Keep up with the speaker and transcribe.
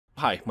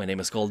Hi, my name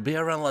is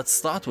Goldbeer and let's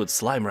start with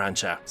Slime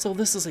Rancher. So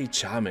this is a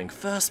charming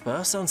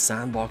first-person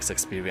sandbox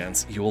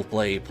experience. You will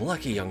play a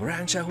plucky young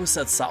rancher who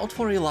sets out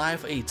for a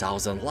life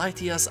 1,000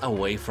 light years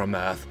away from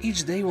Earth.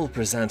 Each day will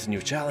present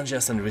new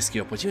challenges and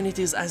risky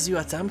opportunities as you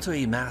attempt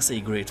to amass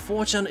a great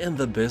fortune in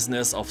the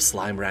business of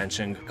slime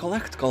ranching.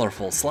 Collect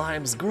colorful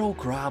slimes, grow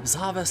crops,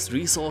 harvest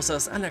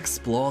resources and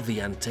explore the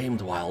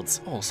untamed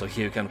wilds. Also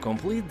here you can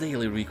complete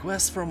daily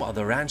requests from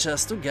other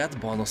ranchers to get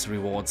bonus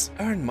rewards.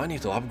 Earn money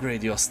to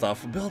upgrade your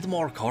stuff, build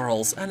more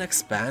corals and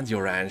expand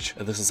your ranch.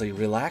 This is a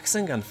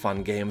relaxing and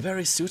fun game,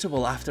 very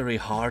suitable after a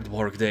hard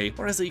work day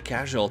or as a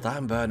casual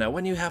time burner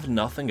when you have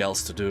nothing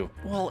else to do.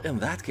 Well, in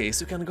that case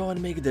you can go and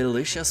make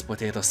delicious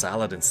potato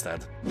salad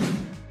instead.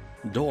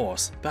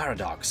 Doors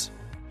Paradox.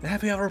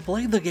 Have you ever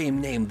played the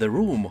game named The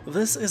Room?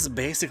 This is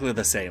basically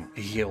the same.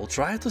 You'll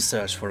try to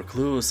search for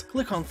clues,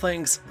 click on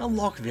things,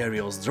 unlock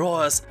various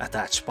drawers,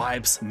 attach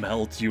pipes,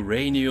 melt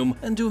uranium,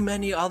 and do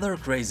many other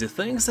crazy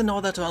things in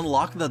order to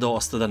unlock the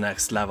doors to the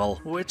next level,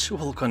 which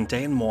will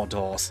contain more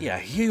doors. Yeah,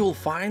 here you'll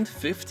find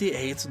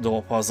 58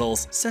 door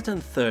puzzles, set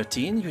in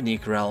 13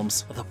 unique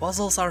realms. The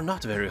puzzles are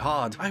not very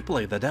hard. I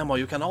played the demo,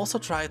 you can also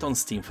try it on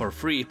Steam for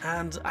free,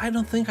 and I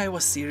don't think I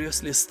was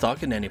seriously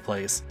stuck in any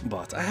place.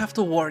 But I have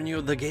to warn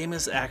you, the game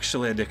is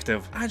actually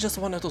addictive. I just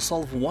wanted to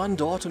solve one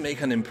door to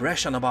make an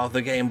impression about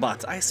the game,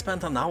 but I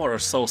spent an hour or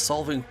so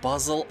solving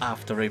puzzle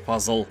after a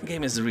puzzle.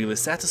 Game is really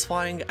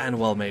satisfying and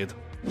well made.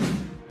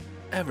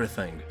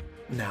 Everything.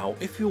 Now,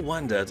 if you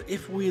wondered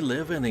if we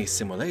live in a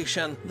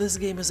simulation, this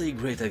game is a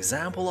great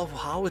example of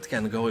how it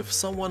can go if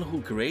someone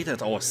who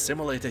created our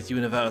simulated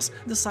universe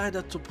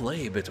decided to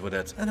play a bit with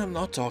it. And I'm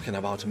not talking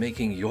about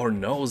making your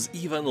nose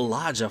even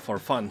larger for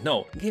fun,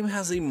 no. Game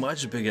has a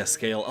much bigger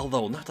scale,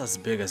 although not as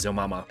big as your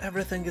mama.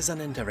 Everything is an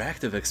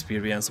interactive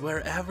experience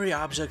where every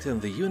object in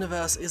the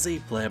universe is a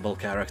playable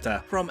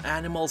character, from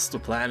animals to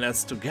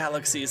planets to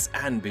galaxies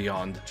and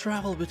beyond.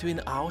 Travel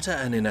between outer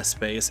and inner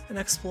space and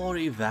explore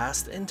a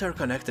vast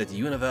interconnected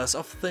universe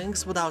of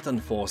things without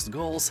enforced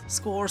goals,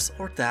 scores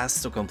or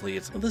tasks to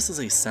complete. This is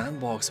a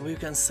sandbox where you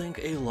can sink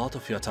a lot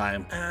of your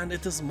time, and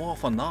it is more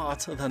fun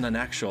art than an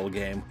actual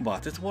game,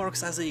 but it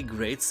works as a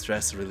great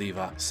stress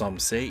reliever. Some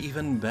say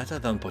even better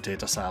than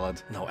potato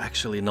salad. No,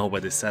 actually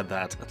nobody said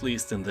that, at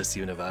least in this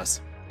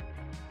universe.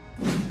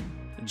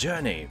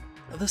 Journey.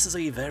 This is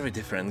a very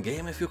different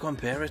game if you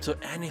compare it to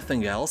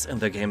anything else in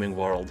the gaming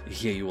world.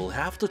 Here you will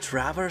have to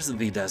traverse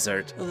the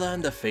desert,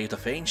 learn the fate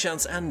of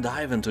ancients and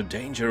dive into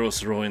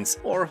dangerous ruins.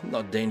 Or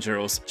not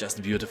dangerous,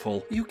 just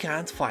beautiful. You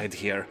can't fight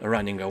here.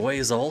 Running away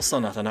is also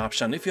not an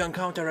option. If you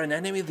encounter an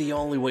enemy, the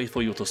only way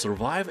for you to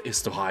survive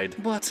is to hide.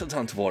 But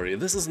don't worry,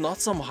 this is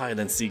not some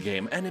hide-and-seek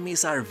game.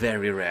 Enemies are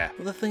very rare.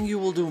 The thing you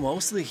will do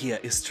mostly here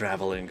is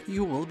traveling.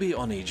 You will be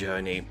on a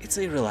journey. It's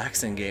a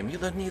relaxing game, you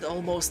don't need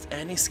almost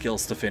any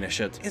skills to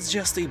finish it. It's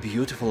just a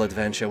beautiful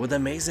adventure with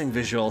amazing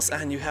visuals,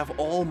 and you have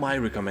all my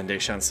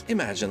recommendations.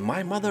 Imagine,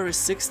 my mother is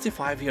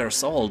 65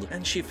 years old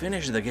and she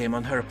finished the game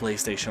on her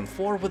PlayStation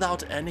 4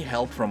 without any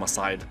help from a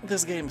side.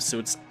 This game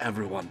suits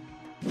everyone.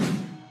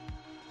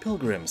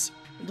 Pilgrims.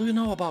 Do you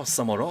know about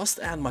Samorost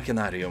and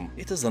Machinarium?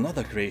 It is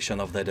another creation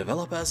of the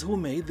developers who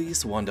made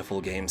these wonderful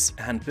games,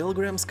 and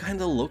Pilgrims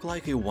kinda look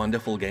like a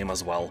wonderful game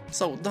as well,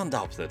 so don't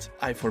doubt it,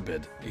 I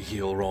forbid.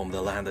 You'll roam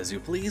the land as you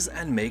please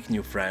and make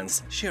new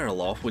friends, share a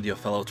love with your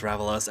fellow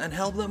travelers and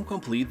help them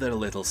complete their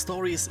little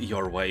stories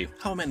your way.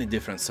 How many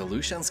different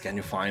solutions can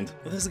you find?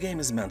 This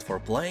game is meant for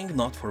playing,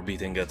 not for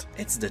beating it.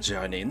 It's the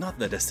journey, not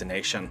the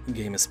destination.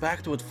 Game is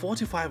packed with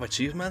 45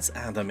 achievements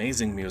and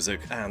amazing music,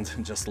 and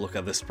just look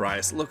at this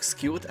price, looks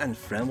cute and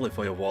friendly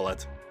for your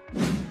wallet.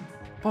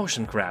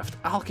 Potion Craft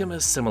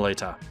Alchemist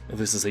Simulator.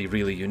 This is a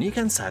really unique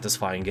and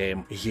satisfying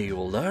game. Here you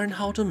will learn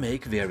how to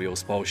make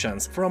various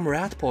potions, from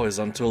rat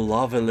poison to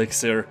love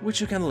elixir, which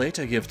you can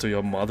later give to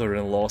your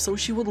mother-in-law so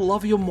she would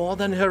love you more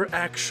than her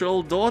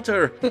actual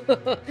daughter.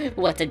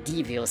 What a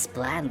devious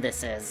plan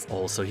this is.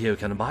 Also here you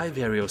can buy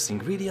various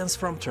ingredients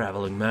from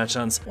traveling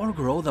merchants or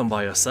grow them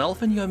by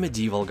yourself in your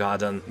medieval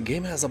garden.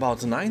 Game has about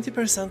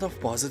 90%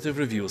 of positive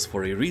reviews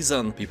for a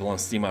reason. People on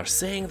Steam are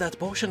saying that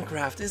Potion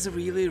Craft is a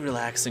really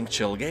relaxing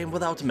chill game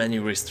without many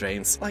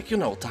restraints, like, you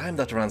know, time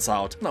that runs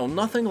out. No,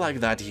 nothing like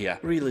that here.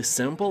 Really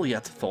simple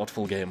yet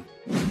thoughtful game.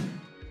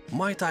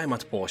 My Time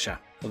at Portia.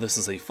 This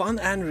is a fun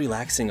and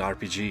relaxing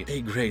RPG,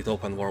 a great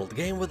open-world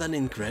game with an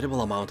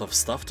incredible amount of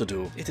stuff to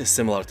do. It is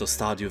similar to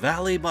Stardew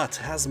Valley, but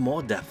has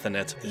more depth in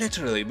it.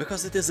 Literally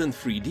because it is in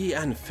 3D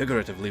and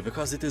figuratively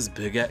because it is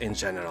bigger in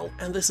general.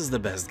 And this is the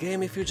best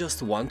game if you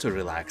just want to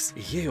relax.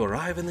 Here you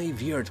arrive in a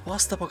weird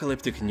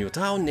post-apocalyptic new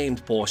town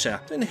named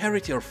Portia to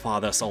inherit your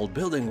father's old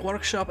building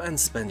workshop and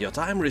spend your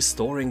time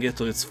restoring it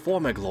to its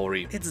former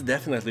glory. It's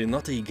definitely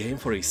not a game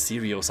for a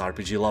serious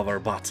RPG lover,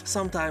 but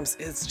sometimes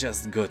it's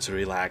just good to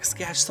relax,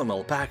 catch some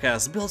alpacas,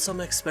 build some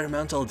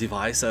experimental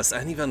devices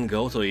and even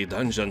go to a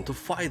dungeon to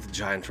fight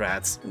giant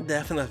rats.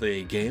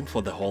 Definitely a game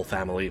for the whole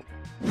family.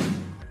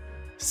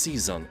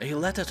 Season, a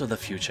letter to the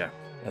future.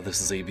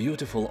 This is a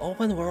beautiful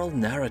open-world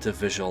narrative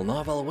visual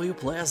novel where you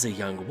play as a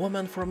young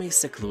woman from a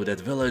secluded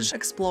village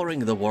exploring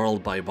the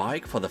world by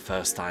bike for the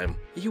first time.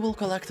 You will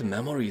collect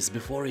memories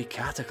before a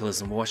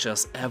cataclysm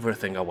washes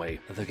everything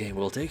away. The game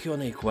will take you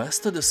on a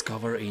quest to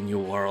discover a new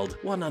world,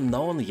 one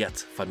unknown yet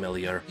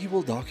familiar. You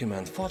will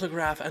document,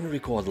 photograph and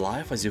record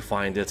life as you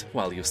find it,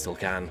 while you still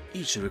can.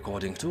 Each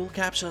recording tool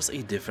captures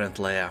a different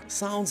layer.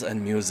 Sounds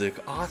and music,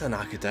 art and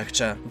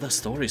architecture, the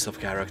stories of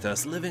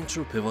characters living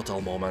through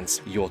pivotal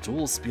moments. Your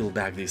tools peel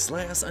back these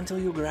layers until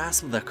you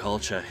grasp the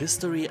culture,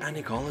 history and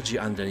ecology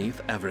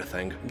underneath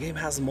everything. Game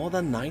has more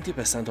than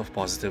 90% of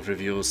positive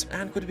reviews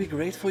and could be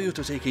great for you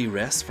to take a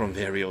rest from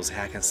various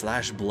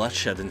hack-and-slash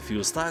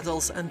bloodshed-infused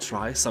titles and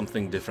try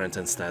something different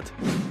instead.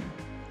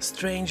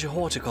 Strange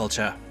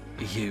Horticulture.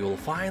 Here you'll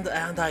find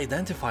and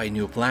identify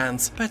new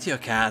plants, pet your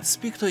cat,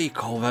 speak to a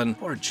coven,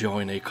 or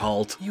join a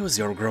cult. Use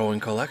your growing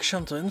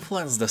collection to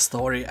influence the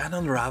story and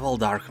unravel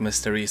dark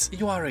mysteries.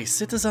 You are a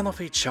citizen of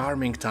a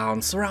charming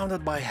town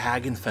surrounded by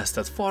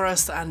hag-infested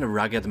forests and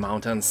rugged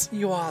mountains.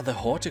 You are the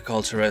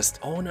horticulturist,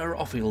 owner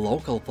of a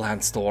local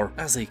plant store.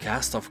 As a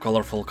cast of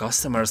colorful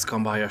customers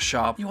come by your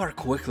shop, you are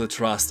quickly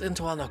thrust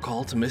into an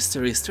occult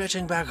mystery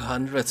stretching back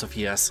hundreds of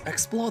years.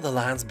 Explore the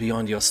lands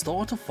beyond your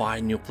store to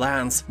find new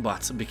plants,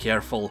 but be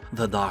careful.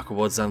 The dark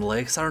woods and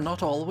lakes are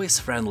not always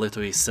friendly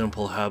to a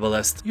simple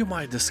herbalist. You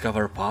might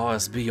discover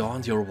powers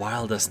beyond your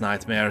wildest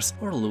nightmares,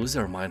 or lose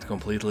your mind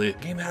completely.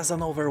 Game has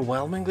an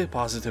overwhelmingly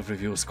positive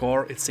review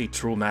score. It's a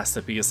true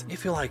masterpiece.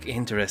 If you like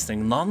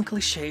interesting,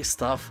 non-cliché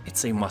stuff,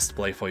 it's a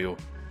must-play for you.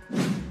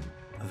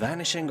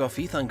 Vanishing of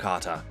Ethan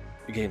Carter.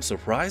 The game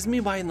surprised me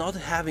by not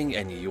having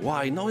any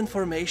UI, no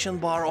information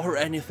bar or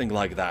anything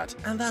like that.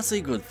 And that's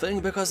a good thing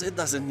because it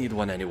doesn't need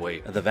one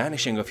anyway. The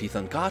Vanishing of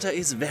Ethan Carter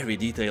is very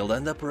detailed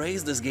and the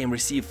praise this game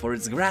received for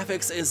its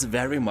graphics is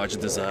very much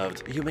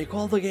deserved. You may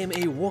call the game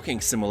a walking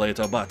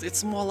simulator, but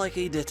it's more like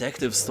a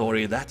detective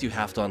story that you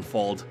have to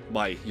unfold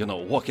by,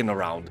 walking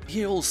around.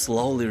 Here you'll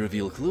slowly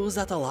reveal clues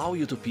that allow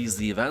you to piece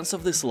the events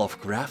of this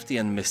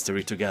Lovecraftian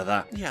mystery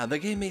together. Yeah, the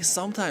game may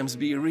sometimes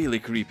be really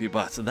creepy,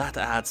 but that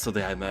adds to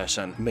the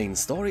immersion. Main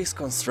story is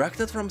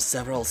constructed from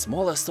several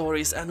smaller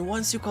stories, and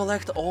once you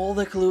collect all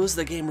the clues,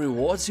 the game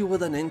rewards you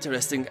with an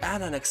interesting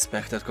and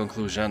unexpected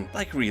conclusion.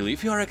 Like really,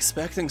 if you are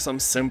expecting some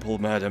simple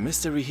murder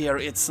mystery here,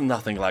 it's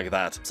nothing like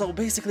that. So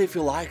basically, if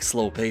you like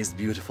slow-paced,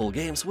 beautiful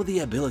games with the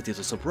ability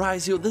to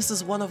surprise you, this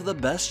is one of the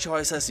best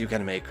choices you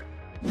can make.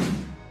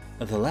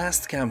 The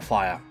Last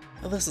Campfire.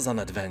 This is an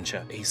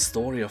adventure, a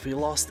story of a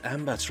lost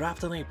ember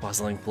trapped in a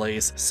puzzling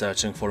place,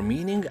 searching for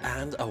meaning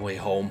and a way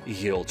home.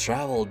 You'll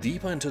travel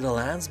deeper into the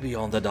lands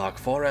beyond the dark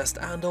forest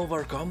and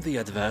overcome the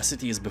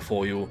adversities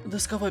before you.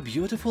 Discover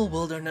beautiful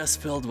wilderness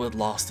filled with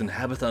lost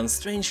inhabitants,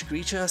 strange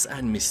creatures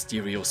and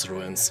mysterious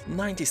ruins.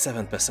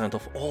 97%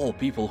 of all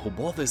people who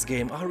bought this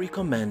game are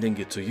recommending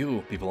it to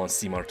you. People on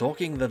Steam are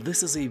talking that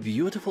this is a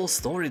beautiful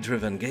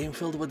story-driven game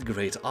filled with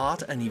great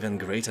art and even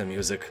greater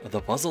music.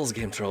 The puzzles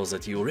game throws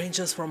at you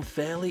ranges from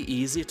fairly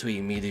easy to a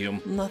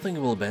medium.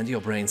 Nothing will bend your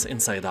brains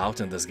inside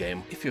out in this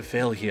game. If you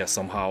fail here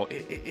somehow,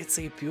 it's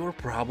a pure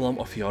problem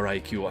of your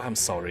IQ, I'm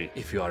sorry.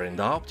 If you are in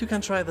doubt, you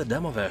can try the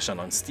demo version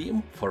on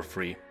Steam for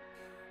free.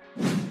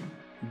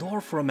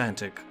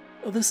 Dorfromantik.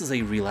 This is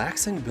a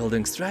relaxing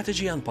building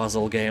strategy and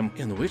puzzle game,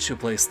 in which you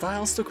place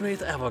tiles to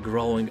create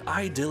ever-growing,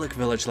 idyllic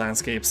village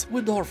landscapes.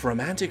 With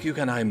Dorfromantik you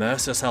can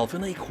immerse yourself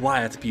in a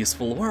quiet,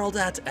 peaceful world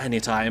at any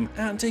time,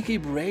 and take a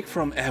break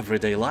from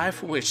everyday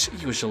life, which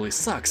usually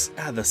sucks.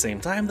 At the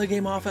same time, the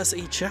game offers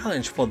a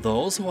challenge for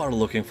those who are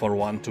looking for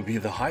one. To be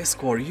the high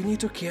score, you need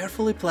to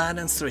carefully plan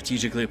and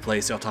strategically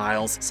place your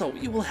tiles, so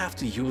you will have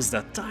to use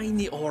that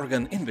tiny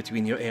organ in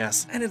between your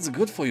ears. And it's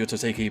good for you to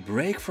take a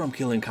break from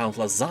killing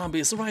countless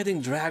zombies,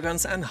 riding dragons,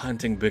 and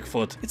hunting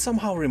Bigfoot. It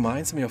somehow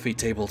reminds me of a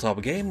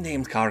tabletop game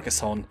named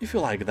Carcassonne. If you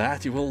like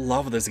that, you will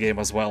love this game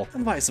as well,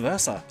 and vice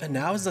versa. And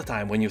now is the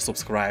time when you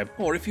subscribe,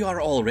 or if you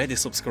are already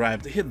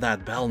subscribed, hit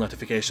that bell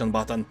notification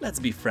button. Let's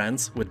be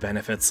friends with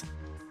benefits.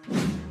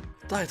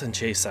 Titan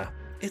Chaser.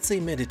 It's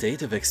a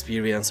meditative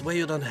experience where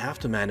you don't have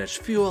to manage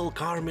fuel,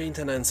 car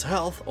maintenance,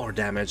 health or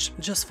damage.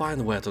 Just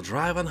find where to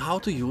drive and how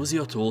to use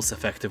your tools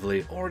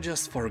effectively, or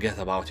just forget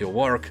about your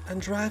work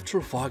and drive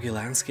through foggy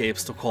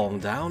landscapes to calm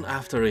down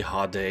after a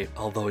hot day.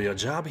 Although your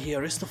job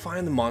here is to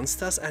find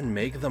monsters and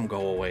make them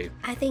go away.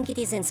 I think it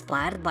is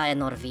inspired by a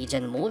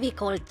Norwegian movie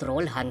called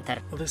Troll Hunter.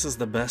 This is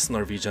the best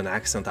Norwegian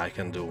accent I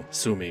can do.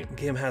 Sue me.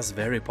 Game has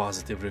very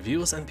positive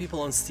reviews and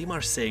people on Steam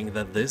are saying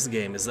that this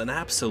game is an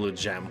absolute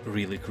gem,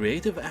 really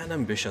creative and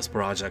ambitious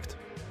project.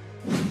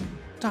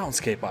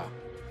 Townscaper.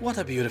 What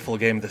a beautiful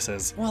game this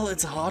is. Well,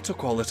 it's hard to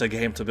call it a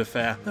game, to be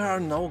fair. There are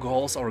no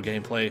goals or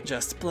gameplay,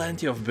 just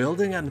plenty of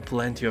building and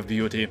plenty of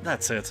beauty.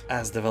 That's it.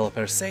 As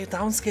developers say,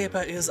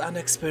 Townscaper is an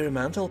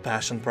experimental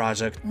passion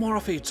project, more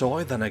of a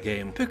toy than a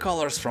game. Pick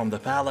colors from the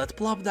palette,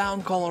 plop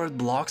down colored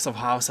blocks of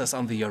houses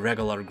on the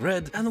irregular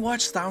grid, and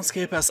watch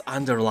Townscaper's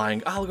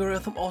underlying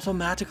algorithm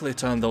automatically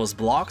turn those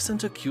blocks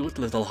into cute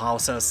little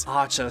houses,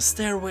 arches,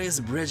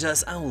 stairways,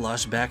 bridges, and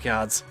lush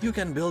backyards. You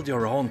can build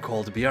your own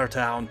cold beer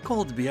town,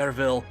 cold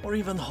beerville, or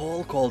even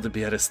hole called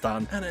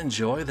Bieristan and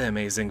enjoy the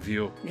amazing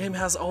view. Game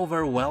has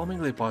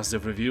overwhelmingly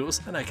positive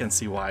reviews, and I can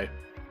see why.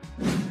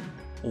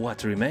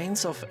 What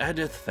Remains of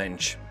Edith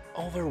Finch.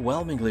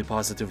 Overwhelmingly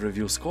positive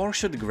review score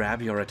should grab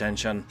your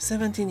attention.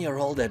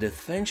 17-year-old Edith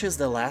Finch is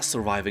the last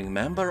surviving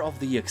member of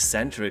the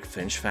eccentric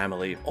Finch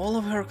family. All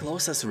of her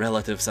closest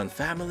relatives and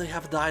family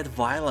have died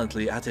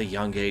violently at a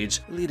young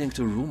age, leading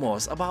to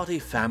rumors about a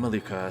family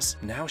curse.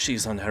 Now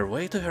she's on her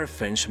way to her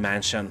Finch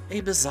mansion,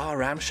 a bizarre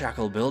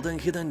ramshackle building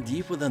hidden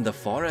deep within the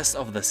forest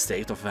of the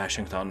state of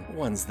Washington.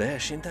 Once there,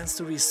 she intends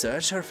to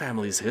research her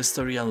family's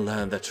history and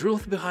learn the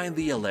truth behind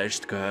the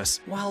alleged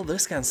curse. While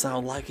this can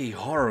sound like a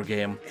horror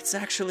game, it's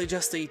actually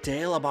just a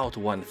tale about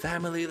one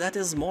family that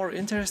is more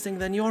interesting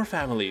than your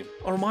family,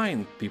 or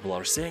mine. People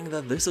are saying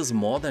that this is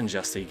more than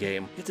just a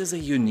game, it is a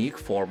unique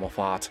form of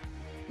art.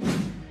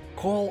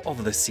 Call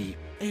of the Sea.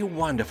 A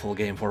wonderful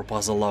game for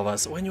puzzle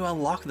lovers when you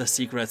unlock the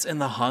secrets in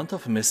the Hunt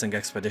of Missing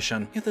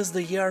Expedition. It is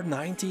the year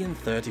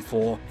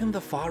 1934. In the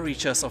far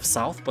reaches of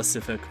South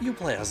Pacific, you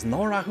play as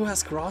Nora, who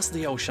has crossed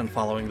the ocean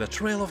following the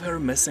trail of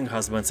her missing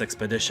husband's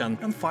expedition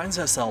and finds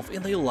herself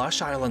in a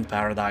lush island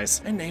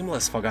paradise, a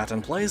nameless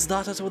forgotten place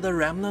dotted with the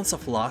remnants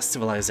of lost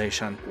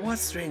civilization. What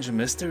strange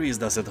mysteries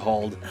does it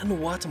hold? And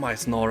what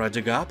might Nora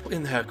dig up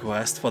in her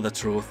quest for the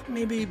truth?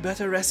 Maybe a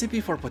better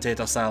recipe for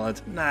potato salad?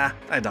 Nah,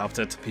 I doubt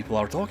it. People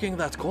are talking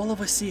that Call of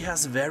the Sea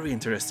has very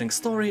interesting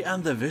story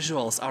and the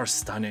visuals are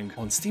stunning.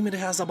 On Steam it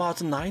has about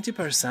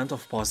 90%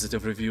 of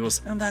positive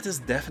reviews, and that is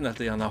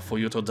definitely enough for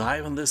you to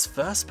dive in this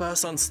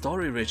first-person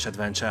story-rich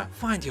adventure.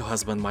 Find your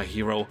husband, my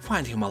hero.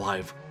 Find him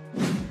alive.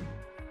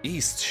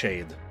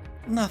 Eastshade.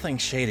 Nothing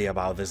shady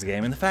about this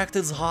game, in fact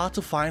it's hard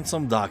to find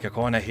some darker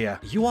corner here.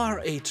 You are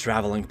a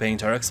traveling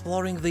painter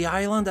exploring the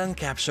island and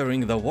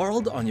capturing the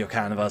world on your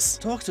canvas.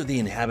 Talk to the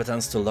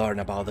inhabitants to learn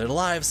about their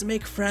lives,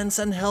 make friends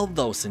and help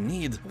those in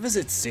need.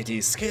 Visit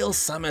cities, scale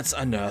summits,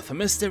 unearth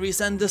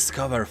mysteries and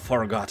discover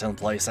forgotten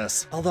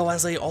places. Although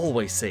as I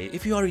always say,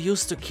 if you are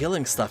used to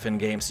killing stuff in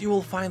games, you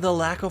will find the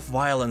lack of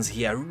violence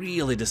here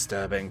really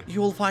disturbing. You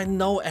will find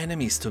no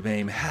enemies to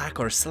maim, hack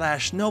or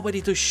slash,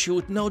 nobody to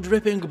shoot, no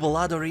dripping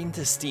blood or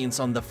intestines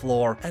on the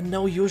floor, and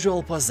no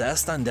usual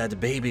possessed undead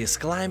babies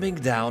climbing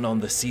down on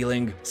the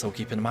ceiling. So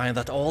keep in mind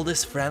that all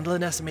this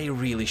friendliness may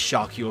really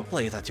shock you.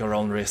 Play it at your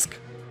own risk.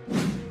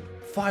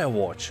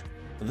 Firewatch.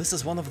 This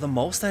is one of the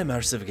most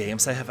immersive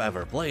games I have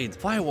ever played.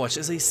 Firewatch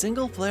is a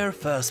single-player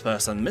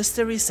first-person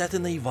mystery set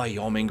in a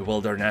Wyoming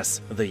wilderness.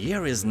 The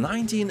year is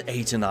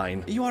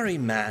 1989. You are a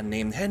man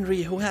named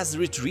Henry who has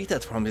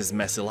retreated from his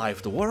messy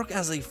life to work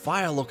as a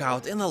fire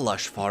lookout in a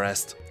lush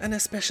forest. An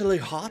especially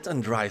hot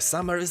and dry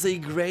summer is a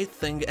great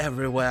thing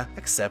everywhere,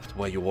 except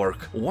where you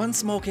work. One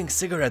smoking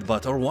cigarette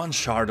butt or one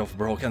shard of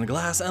broken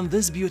glass and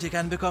this beauty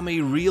can become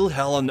a real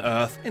hell on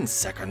earth in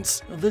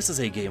seconds. This is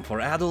a game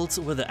for adults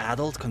with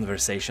adult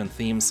conversation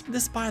themes.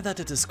 Despite that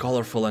it is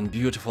colorful and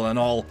beautiful and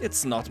all,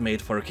 it's not made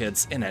for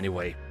kids in any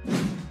way.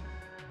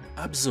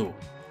 ABZû.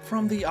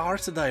 From the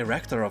art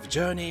director of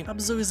Journey,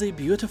 ABZû is a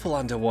beautiful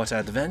underwater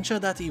adventure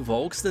that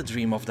evokes the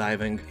dream of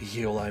diving.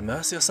 You'll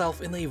immerse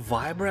yourself in a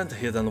vibrant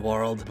hidden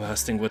world,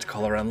 bursting with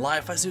color and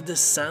life as you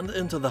descend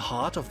into the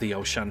heart of the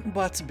ocean.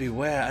 But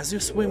beware, as you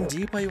swim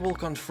deeper you will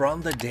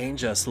confront the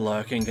dangers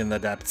lurking in the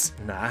depths.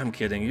 Nah, I'm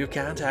kidding, you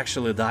can't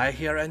actually die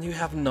here and you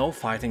have no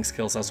fighting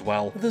skills as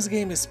well. This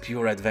game is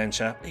pure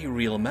adventure, a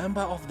real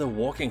member of the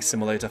walking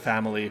simulator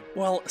family.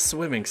 Well,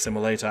 swimming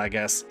simulator I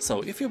guess.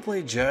 So if you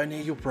play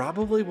Journey, you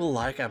probably will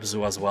like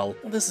ABZû as well.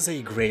 This is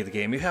a great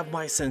game, you have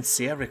my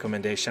sincere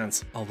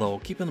recommendations. Although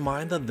keep in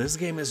mind that this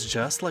game is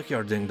just like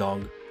your Ding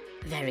Dong.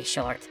 Very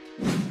short.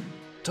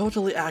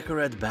 Totally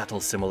accurate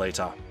battle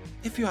simulator.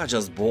 If you are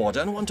just bored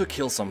and want to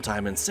kill some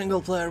time in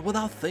single player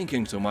without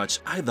thinking too much,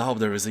 I doubt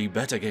there is a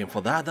better game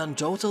for that than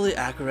Totally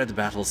Accurate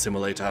Battle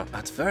Simulator.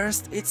 At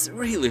first, it's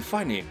really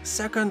funny.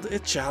 Second,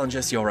 it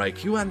challenges your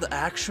IQ and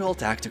actual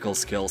tactical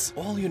skills.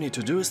 All you need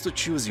to do is to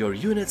choose your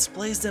units,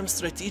 place them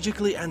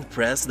strategically and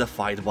press the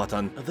fight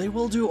button. They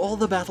will do all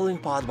the battling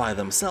part by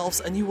themselves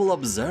and you will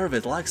observe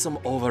it like some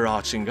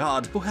overarching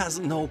god who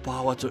has no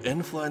power to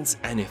influence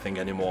anything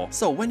anymore.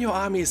 So when your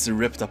army is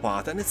ripped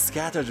apart and its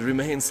scattered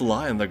remains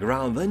lie on the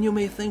ground, then you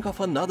may think of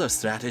another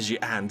strategy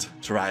and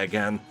try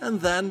again,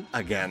 and then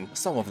again.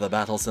 Some of the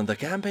battles in the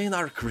campaign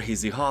are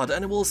crazy hard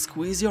and will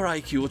squeeze your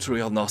IQ through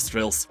your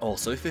nostrils.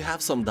 Also, if you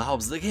have some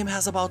doubts, the game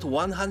has about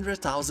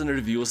 100,000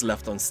 reviews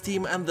left on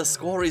Steam and the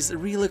score is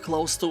really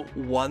close to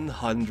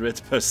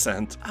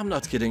 100%. I'm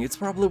not kidding, it's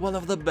probably one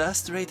of the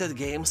best rated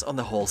games on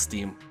the whole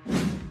Steam.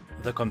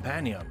 The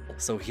Companion.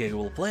 So here you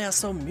will play as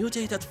some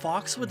mutated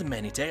fox with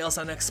many tails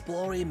and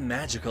explore a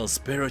magical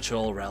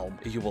spiritual realm.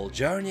 You will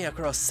journey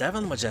across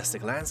 7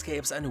 majestic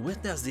landscapes and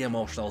witness the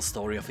emotional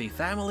story of a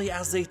family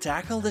as they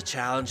tackle the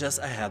challenges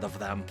ahead of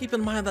them. Keep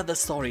in mind that the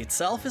story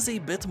itself is a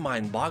bit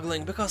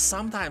mind-boggling because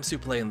sometimes you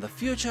play in the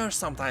future,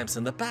 sometimes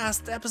in the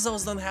past,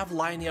 episodes don't have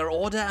linear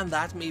order and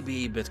that may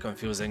be a bit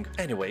confusing.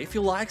 Anyway, if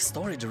you like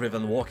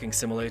story-driven walking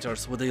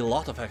simulators with a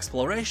lot of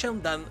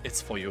exploration, then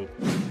it's for you.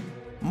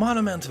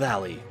 Monument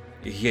Valley.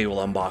 Here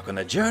you'll embark on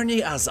a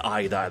journey as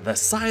Ida, the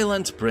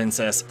Silent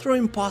Princess, through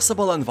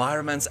impossible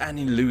environments and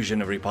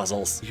illusionary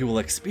puzzles. You will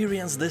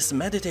experience this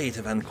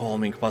meditative and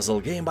calming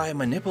puzzle game by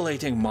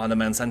manipulating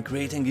monuments and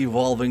creating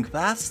evolving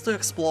paths to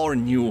explore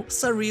new,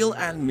 surreal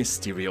and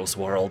mysterious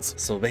worlds.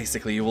 So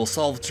basically you will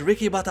solve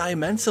tricky but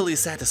immensely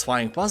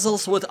satisfying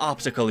puzzles with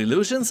optical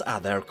illusions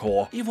at their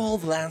core.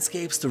 Evolve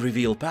landscapes to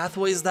reveal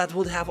pathways that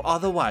would have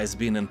otherwise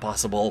been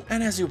impossible.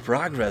 And as you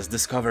progress,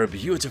 discover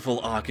beautiful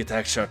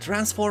architecture,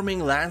 transforming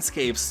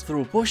landscapes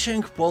through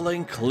pushing,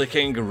 pulling,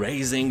 clicking,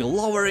 raising,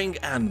 lowering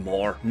and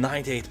more.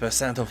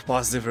 98% of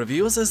positive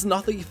reviews is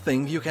not a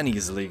thing you can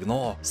easily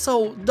ignore,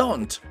 so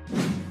don't!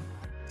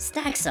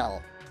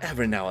 Staxel.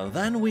 Every now and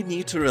then we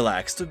need to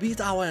relax to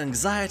beat our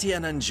anxiety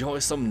and enjoy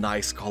some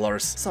nice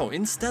colors. So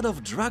instead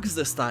of drugs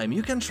this time,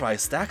 you can try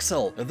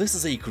Staxel. This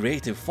is a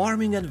creative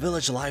farming and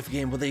village life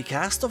game with a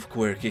cast of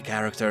quirky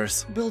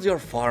characters. Build your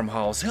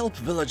farmhouse, help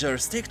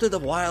villagers take to the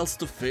wilds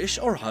to fish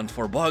or hunt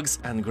for bugs,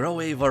 and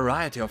grow a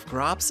variety of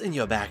crops in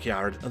your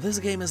backyard. This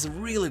game is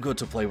really good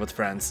to play with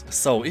friends.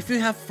 So if you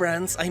have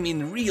friends, I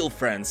mean real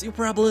friends, you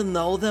probably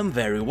know them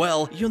very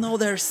well, you know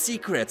their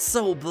secrets,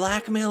 so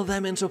blackmail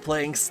them into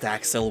playing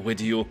Staxel with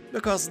you.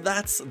 Because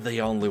that's the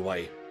only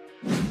way.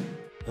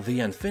 The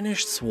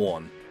Unfinished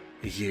Swan.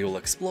 Here you'll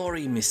explore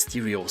a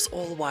mysterious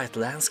all-white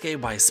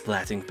landscape by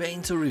splatting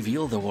paint to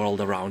reveal the world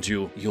around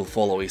you. You'll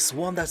follow a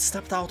swan that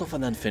stepped out of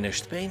an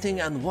unfinished painting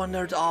and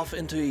wandered off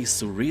into a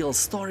surreal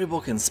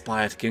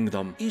storybook-inspired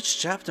kingdom. Each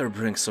chapter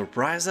brings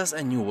surprises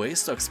and new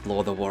ways to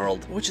explore the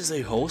world, which is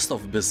a host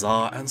of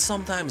bizarre and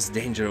sometimes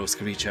dangerous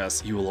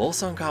creatures. You will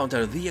also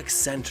encounter the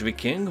eccentric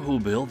king who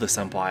built this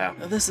empire.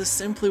 This is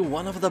simply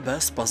one of the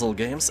best puzzle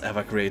games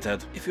ever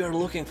created. If you are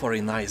looking for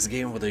a nice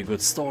game with a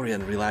good story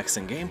and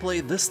relaxing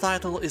gameplay, this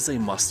title is a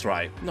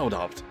must-try, no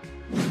doubt.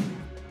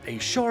 A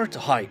Short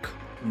Hike.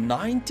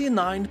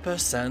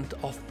 99%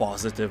 of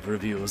positive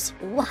reviews.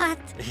 What?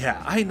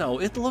 Yeah, I know,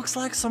 it looks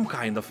like some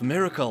kind of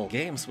miracle.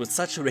 Games with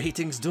such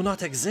ratings do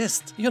not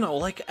exist. You know,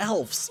 like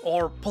elves,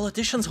 or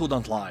politicians who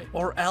don't lie,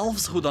 or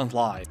elves who don't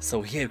lie.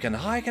 So here you can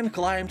hike and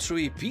climb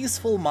through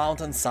peaceful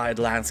mountainside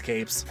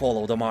landscapes,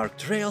 follow the marked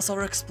trails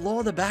or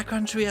explore the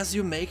backcountry as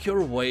you make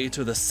your way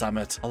to the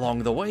summit.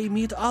 Along the way,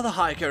 meet other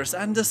hikers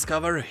and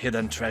discover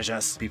hidden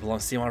treasures. People on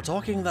Steam are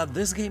talking that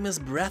this game is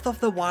Breath of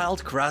the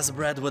Wild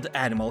crossbred with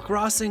Animal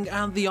Crossing,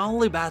 and the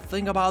only bad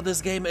thing about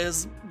this game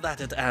is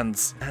that it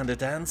ends. And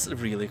it ends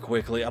really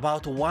quickly.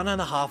 About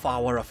 1.5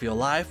 hours of your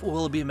life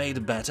will be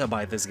made better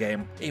by this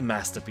game. A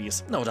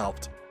masterpiece, no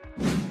doubt.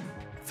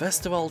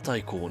 Festival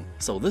Tycoon.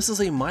 So this is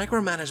a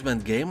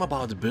micromanagement game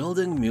about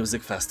building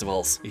music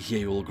festivals. Here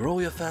you will grow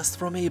your fest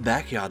from a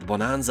backyard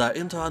bonanza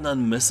into an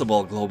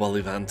unmissable global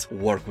event.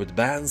 Work with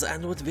bands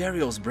and with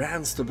various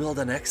brands to build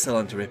an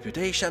excellent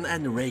reputation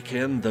and rake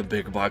in the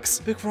big bucks.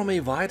 Pick from a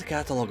wide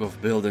catalog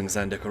of buildings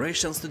and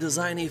decorations to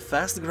design a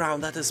fest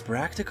ground that is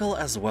practical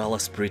as well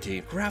as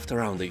pretty. Craft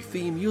around a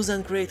theme, use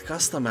and create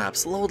custom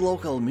maps, load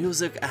local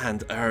music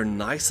and earn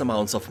nice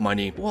amounts of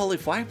money. Well,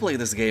 if I play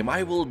this game,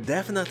 I will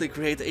definitely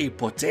create a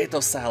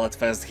Potato Salad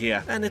Fest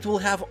here, and it will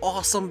have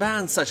awesome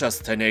bands such as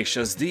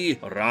Tenacious D,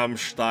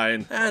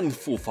 Rammstein and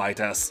Foo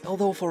Fighters.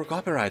 Although for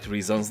copyright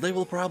reasons they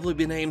will probably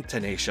be named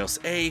Tenacious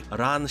A,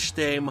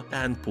 Rammstein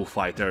and Foo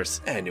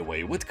Fighters.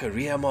 Anyway, with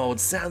career mode,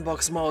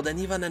 sandbox mode and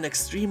even an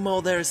extreme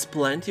mode, there is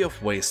plenty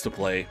of ways to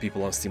play.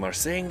 People on Steam are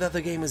saying that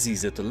the game is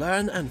easy to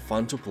learn and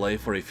fun to play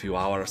for a few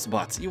hours,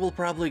 but you will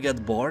probably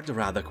get bored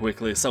rather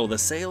quickly, so the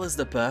sale is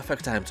the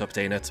perfect time to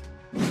obtain it.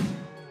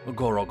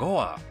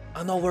 Gorogoa.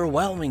 An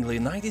overwhelmingly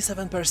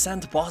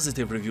 97%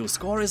 positive review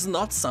score is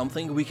not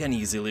something we can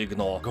easily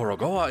ignore.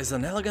 Gorogoa is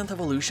an elegant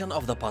evolution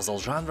of the puzzle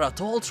genre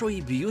told through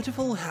a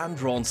beautiful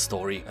hand-drawn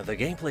story. The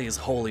gameplay is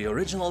wholly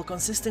original,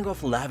 consisting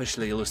of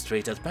lavishly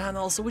illustrated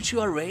panels which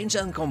you arrange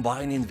and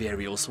combine in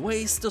various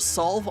ways to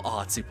solve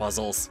artsy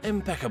puzzles.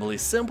 Impeccably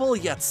simple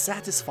yet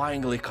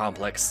satisfyingly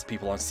complex.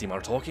 People on Steam are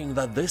talking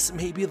that this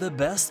may be the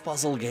best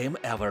puzzle game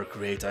ever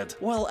created.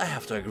 Well, I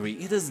have to agree,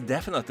 it is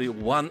definitely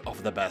one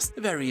of the best.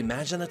 Very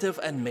imaginative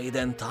and made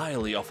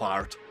entirely of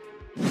art.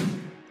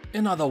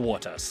 In Other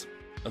Waters.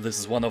 This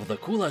is one of the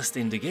coolest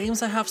indie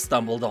games I have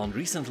stumbled on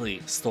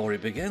recently. Story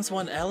begins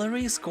when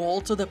Ellery is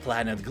called to the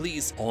planet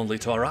Gliese, only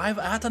to arrive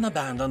at an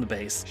abandoned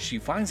base. She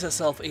finds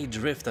herself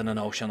adrift in an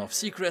ocean of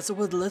secrets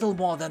with little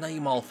more than a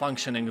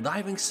malfunctioning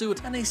diving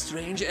suit and a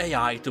strange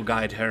AI to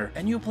guide her.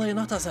 And you play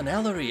not as an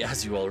Ellery,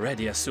 as you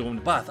already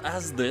assumed, but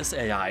as this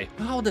AI.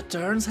 How the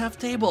turns have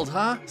tabled,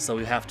 huh? So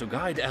you have to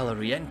guide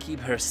Ellery and keep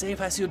her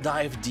safe as you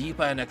dive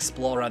deeper and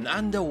explore an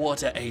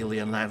underwater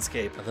alien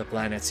landscape. The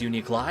planet's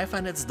unique life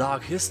and its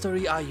dark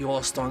history are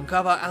yours to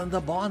uncover, and the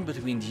bond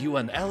between you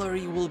and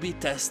Ellery will be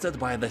tested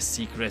by the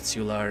secrets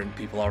you learn.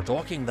 People are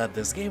talking that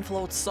this game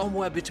floats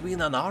somewhere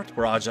between an art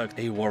project,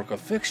 a work of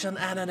fiction,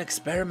 and an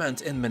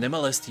experiment in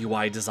minimalist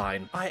UI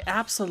design. I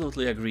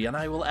absolutely agree, and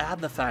I will add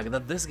the fact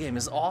that this game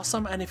is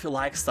awesome, and if you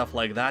like stuff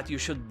like that, you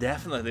should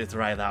definitely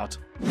try it out.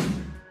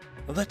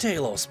 The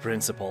Talos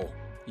Principle.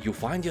 You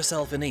find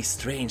yourself in a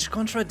strange,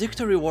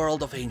 contradictory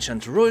world of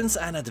ancient ruins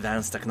and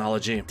advanced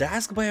technology.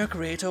 Tasked by your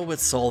creator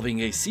with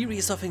solving a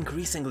series of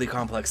increasingly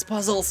complex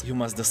puzzles, you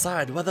must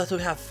decide whether to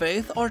have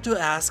faith or to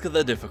ask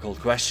the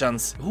difficult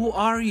questions. Who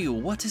are you?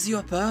 What is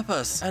your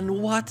purpose?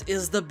 And what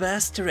is the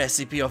best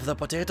recipe of the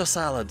potato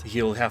salad?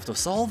 You'll have to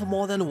solve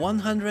more than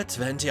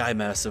 120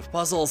 immersive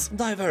puzzles,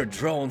 divert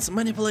drones,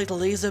 manipulate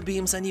laser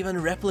beams, and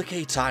even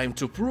replicate time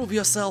to prove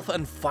yourself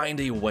and find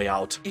a way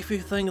out. If you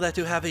think that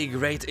you have a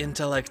great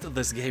intellect,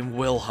 this game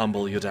will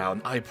humble you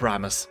down, I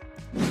promise.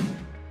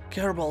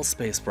 Kerbal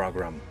Space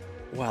Program.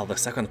 While the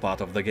second part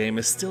of the game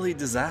is still a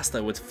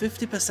disaster with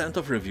 50%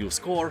 of review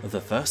score,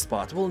 the first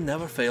part will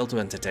never fail to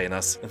entertain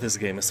us. This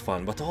game is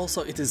fun, but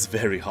also it is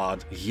very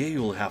hard. Here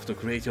you'll have to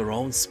create your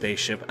own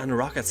spaceship, and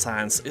rocket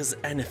science is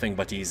anything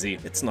but easy.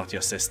 It's not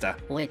your sister.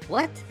 Wait,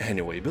 what?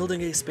 Anyway,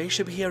 building a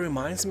spaceship here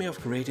reminds me of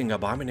creating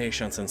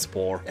abominations in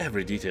Spore.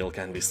 Every detail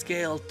can be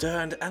scaled,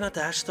 turned, and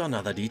attached to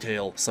another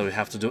detail, so you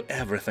have to do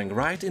everything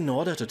right in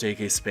order to take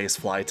a space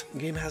flight.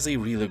 Game has a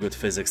really good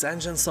physics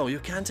engine, so you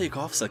can take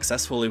off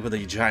successfully with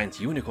a giant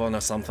unicorn or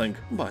something,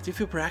 but if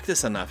you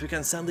practice enough you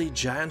can send a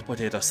giant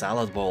potato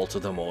salad bowl to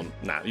the moon.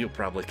 Nah, you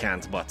probably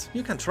can't, but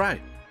you can try.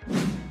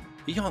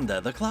 Yonder,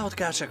 the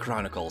Cloudcatcher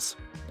Chronicles.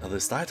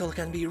 This title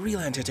can be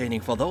really entertaining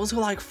for those who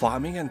like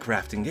farming and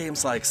crafting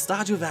games like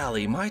Stardew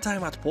Valley, My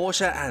Time at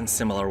Portia, and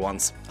similar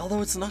ones.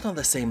 Although it's not on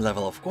the same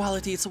level of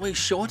quality, it's way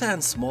shorter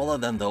and smaller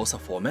than those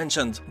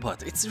aforementioned,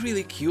 but it's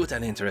really cute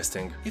and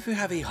interesting. If you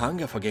have a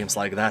hunger for games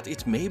like that,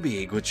 it may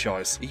be a good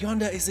choice.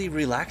 Yonder is a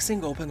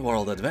relaxing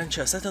open-world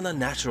adventure set in a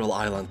natural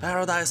island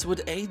paradise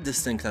with 8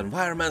 distinct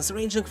environments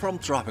ranging from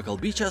tropical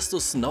beaches to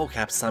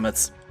snow-capped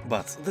summits.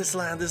 But this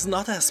land is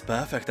not as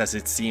perfect as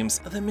it seems.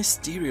 The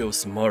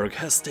mysterious Murg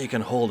has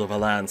taken hold of a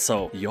land,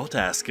 so your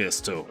task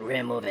is to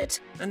remove it.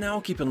 And now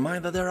keep in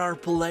mind that there are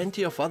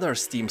plenty of other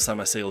Steam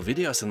Summer Sale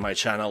videos in my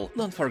channel.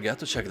 Don't forget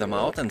to check them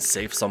out and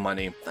save some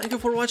money. Thank you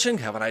for watching,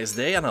 have a nice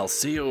day, and I'll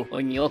see you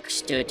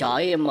Next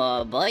time,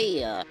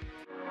 bye.